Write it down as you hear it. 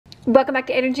Welcome back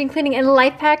to Energy and Cleaning and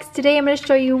Life Hacks. Today I'm going to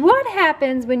show you what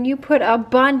happens when you put a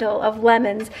bundle of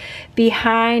lemons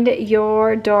behind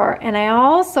your door. And I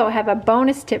also have a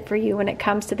bonus tip for you when it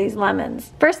comes to these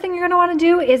lemons. First thing you're going to want to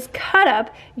do is cut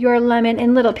up your lemon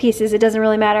in little pieces. It doesn't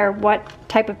really matter what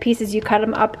type of pieces you cut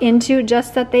them up into,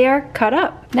 just that they are cut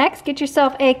up. Next, get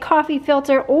yourself a coffee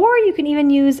filter, or you can even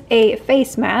use a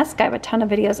face mask. I have a ton of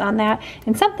videos on that,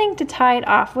 and something to tie it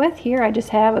off with. Here I just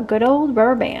have a good old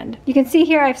rubber band. You can see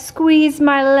here I've squeezed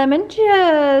my lemon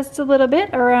just a little bit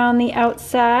around the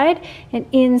outside and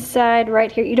inside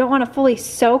right here. You don't want to fully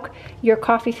soak your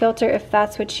coffee filter if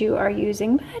that's what you are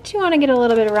using, but you want to get a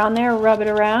little bit around there, rub it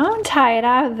around, tie it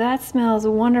out. That smells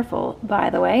wonderful, by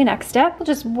the way. Next step, we'll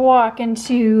just walk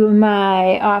into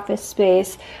my office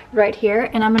space right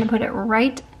here, and I'm going to put it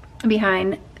right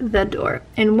behind the door.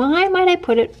 And why might I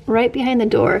put it right behind the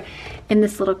door in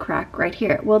this little crack right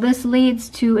here? Well, this leads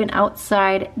to an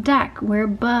outside deck where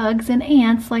bugs and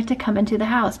ants like to come into the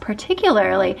house,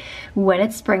 particularly when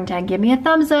it's springtime. Give me a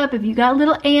thumbs up if you got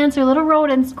little ants or little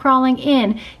rodents crawling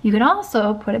in. You can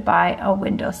also put it by a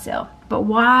windowsill. But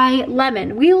why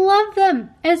lemon? We love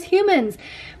them as humans.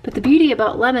 But the beauty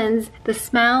about lemons, the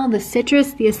smell, the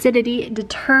citrus, the acidity,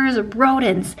 deters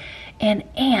rodents and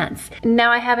ants.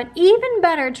 Now I have an even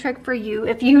better trick for you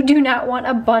if you do not want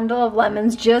a bundle of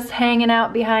lemons just hanging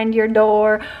out behind your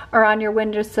door or on your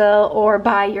windowsill or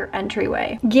by your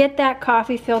entryway. Get that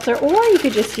coffee filter, or you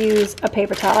could just use a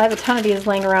paper towel. I have a ton of these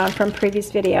laying around from previous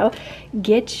video.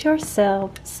 Get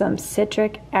yourself some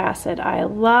citric acid. I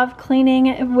love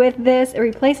cleaning with this. It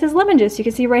replaces lemon juice. You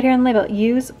can see right here on the label,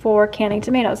 use for canning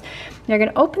tomatoes. You're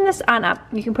gonna open this on up.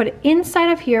 You can put it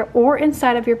inside of here or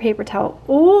inside of your paper towel,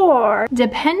 or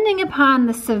depending upon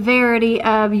the severity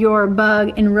of your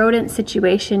bug and rodent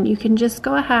situation, you can just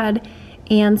go ahead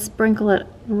and sprinkle it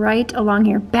right along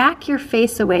here. Back your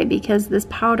face away, because this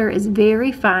powder is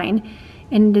very fine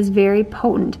and it is very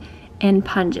potent and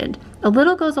pungent. A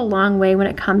little goes a long way when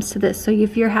it comes to this. So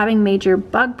if you're having major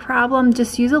bug problem,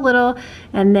 just use a little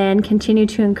and then continue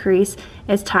to increase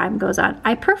as time goes on.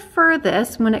 I prefer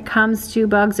this when it comes to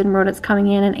bugs and rodents coming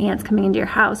in and ants coming into your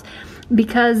house,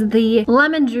 because the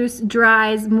lemon juice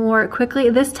dries more quickly.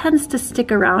 This tends to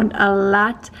stick around a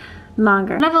lot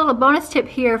longer. I have a little bonus tip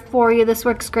here for you. This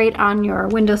works great on your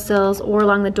windowsills or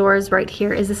along the doors right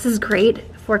here. This is great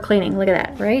for cleaning. Look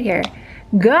at that right here.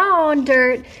 Gone,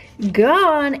 dirt,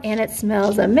 gone, and it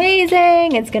smells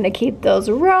amazing. It's gonna keep those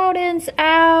rodents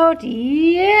out.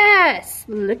 Yes,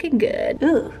 looking good.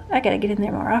 Ooh, I gotta get in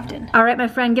there more often. All right, my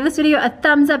friend, give this video a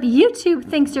thumbs up. YouTube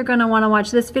thinks you're gonna wanna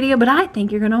watch this video, but I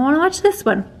think you're gonna wanna watch this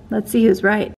one. Let's see who's right.